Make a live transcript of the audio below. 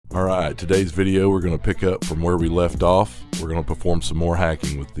Alright, today's video we're going to pick up from where we left off. We're going to perform some more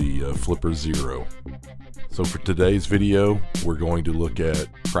hacking with the Flipper Zero. So for today's video, we're going to look at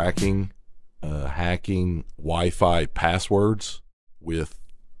cracking, hacking Wi-Fi passwords with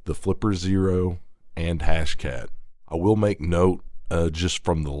the Flipper Zero and Hashcat. I will make note, just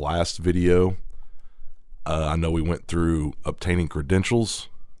from the last video, I know we went through obtaining credentials.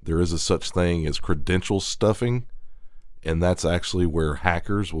 There is a such thing as credential stuffing. And that's actually where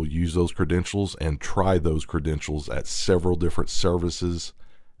hackers will use those credentials and try those credentials at several different services,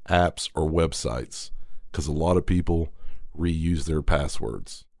 apps, or websites, because a lot of people reuse their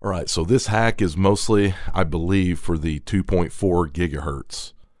passwords. All right, so this hack is mostly, I believe, for the 2.4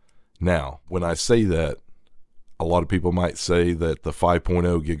 gigahertz. Now, when I say that, a lot of people might say that the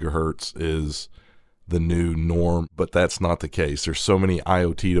 5.0 gigahertz is the new norm, but that's not the case. There's so many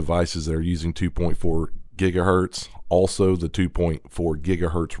IoT devices that are using 2.4 gigahertz. Also, the 2.4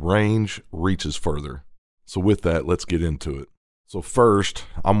 gigahertz range reaches further. So with that, let's get into it. So first,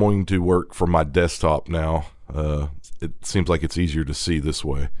 I'm going to work from my desktop now. It seems like it's easier to see this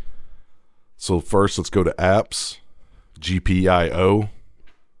way. So first, let's go to Apps, GPIO,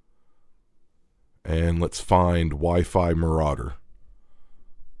 and let's find Wi-Fi Marauder.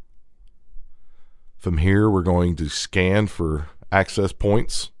 From here, we're going to scan for access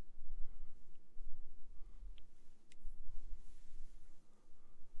points.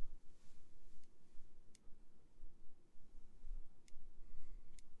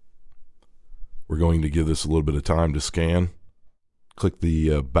 We're going to give this a little bit of time to scan. Click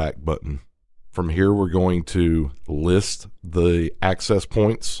the back button. From here, we're going to list the access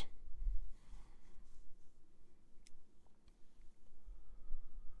points.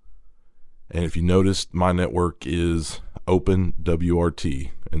 And if you noticed, my network is open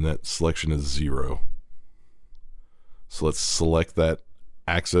WRT, and that selection is 0. So let's select that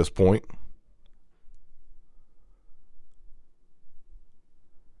access point.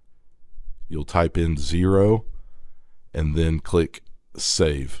 You'll type in 0 and then click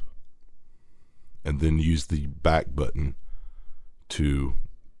save, and then use the back button to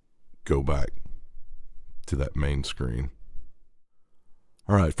go back to that main screen.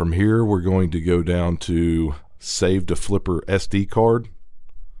 All right, from here we're going to go down to save to Flipper SD card.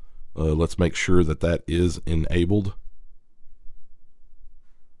 Let's make sure that that is enabled.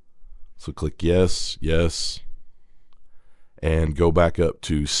 So click yes, yes, and go back up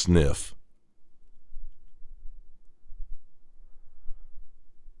to Sniff.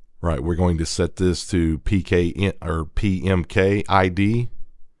 Right, we're going to set this to PMK ID,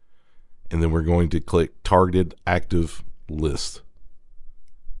 and then we're going to click Targeted Active List.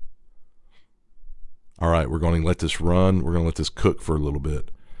 All right, we're going to let this run. We're going to let this cook for a little bit.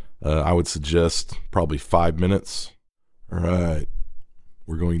 I would suggest probably 5 minutes. All right,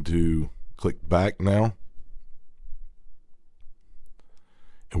 we're going to click back now,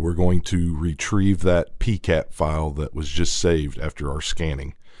 and we're going to retrieve that PCAP file that was just saved after our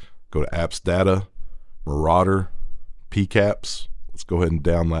scanning. Go to Apps Data, Marauder, PCAPs. Let's go ahead and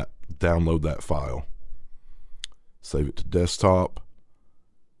download that file. Save it to desktop.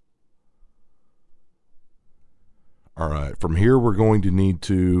 All right, from here we're going to need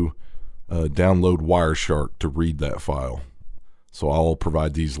to download WireShark to read that file. So I'll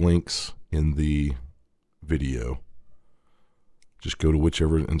provide these links in the video. Just go to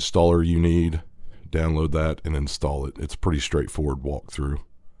whichever installer you need, download that, and install it. It's a pretty straightforward walkthrough.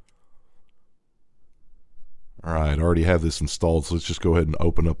 All right, I already have this installed, so let's just go ahead and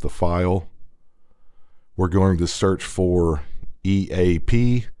open up the file. We're going to search for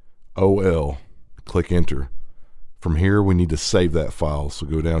EAPOL. Click enter. From here, we need to save that file, so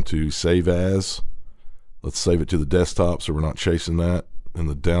go down to Save As. Let's save it to the desktop so we're not chasing that in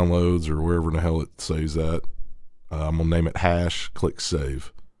the downloads or wherever in the hell it saves that. I'm going to name it Hash. Click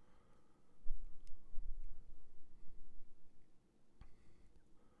Save.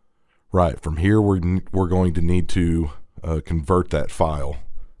 Right, from here we're going to need to convert that file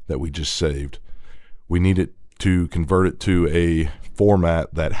that we just saved. We need it to convert it to a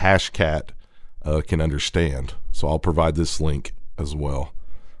format that Hashcat can understand. So I'll provide this link as well.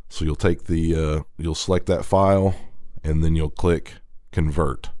 So you'll take the you'll select that file, and then you'll click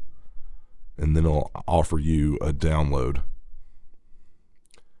Convert, and then it'll offer you a download.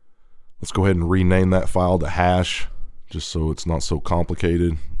 Let's go ahead and rename that file to Hash, just so it's not so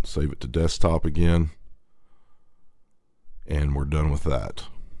complicated. Save it to desktop again, and we're done with that.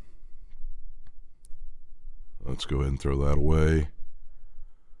 Let's go ahead and throw that away.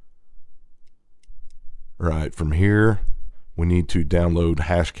 Right, from here we need to download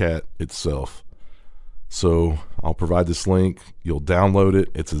Hashcat itself. So I'll provide this link. You'll download it.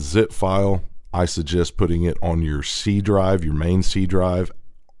 It's a zip file. I suggest putting it on your C drive, your main C drive.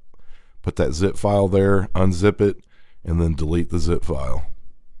 Put that zip file there, unzip it, and then delete the zip file.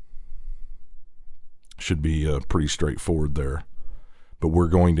 Should be pretty straightforward there. But we're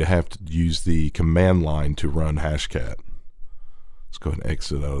going to have to use the command line to run Hashcat. Let's go ahead and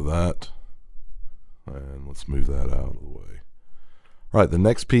exit out of that. And let's move that out of the way. All right, the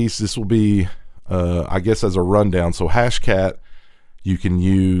next piece, this will be, I guess, as a rundown. So Hashcat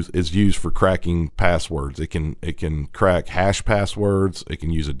is used for cracking passwords. It can crack hash passwords. It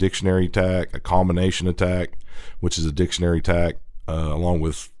can use a dictionary attack, a combination attack, which is a dictionary attack, along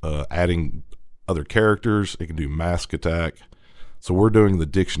with adding other characters. It can do mask attack. So we're doing the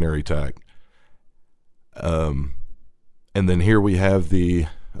dictionary attack. And then here we have the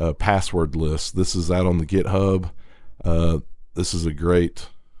password list. This is out on the GitHub. This is a great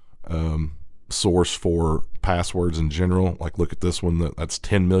source for passwords in general. Like, look at this one. That's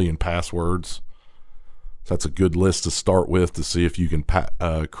 10 million passwords. So that's a good list to start with to see if you can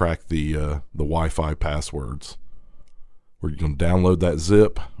crack the Wi-Fi passwords. We're going to download that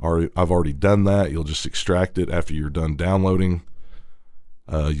zip. I've already done that. You'll just extract it after you're done downloading.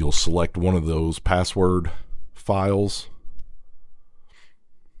 You'll select one of those password files,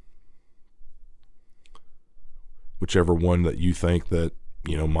 whichever one that you think that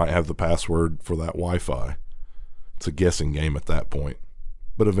might have the password for that Wi-Fi. It's a guessing game at that point,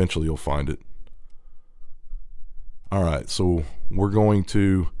 but eventually you'll find it. All right, so we're going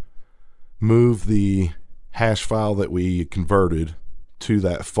to move the hash file that we converted to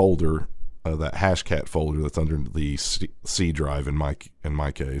that folder, that Hashcat folder that's under the C drive in my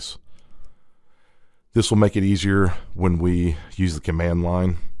case. This will make it easier when we use the command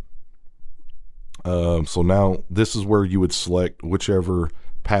line. So now this is where you would select whichever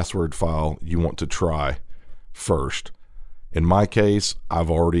password file you want to try first. In my case, I've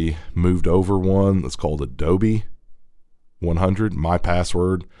already moved over one that's called Adobe 100. My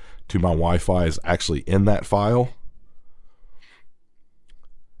password to my Wi-Fi is actually in that file.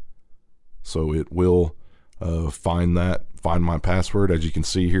 So it will find my password. As you can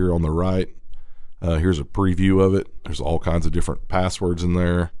see here on the right, here's a preview of it. There's all kinds of different passwords in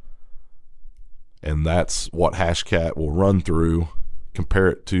there. And that's what Hashcat will run through. Compare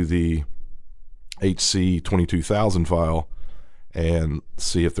it to the HC 22000 file and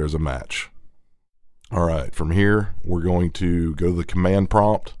see if there's a match. All right, from here, we're going to go to the command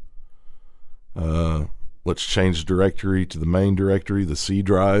prompt. Let's change the directory to the main directory, the C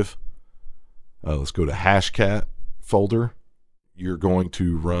drive. Let's go to Hashcat folder. You're going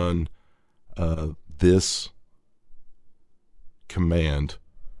to run this command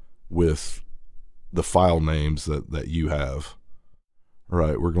with the file names that you have. All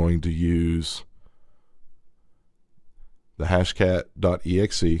right, we're going to use the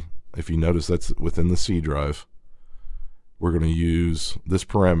hashcat.exe. If you notice, that's within the C drive. We're going to use this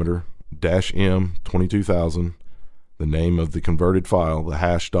parameter, -m22000, the name of the converted file, the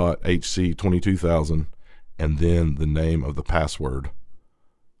hash.hc22000, and then the name of the password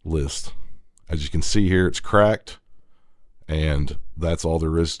list. As you can see here, it's cracked, and that's all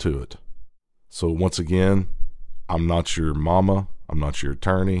there is to it. So once again, I'm not your mama, I'm not your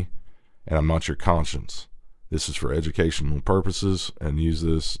attorney, and I'm not your conscience. This is for educational purposes, and use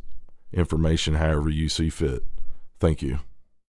this information however you see fit. Thank you.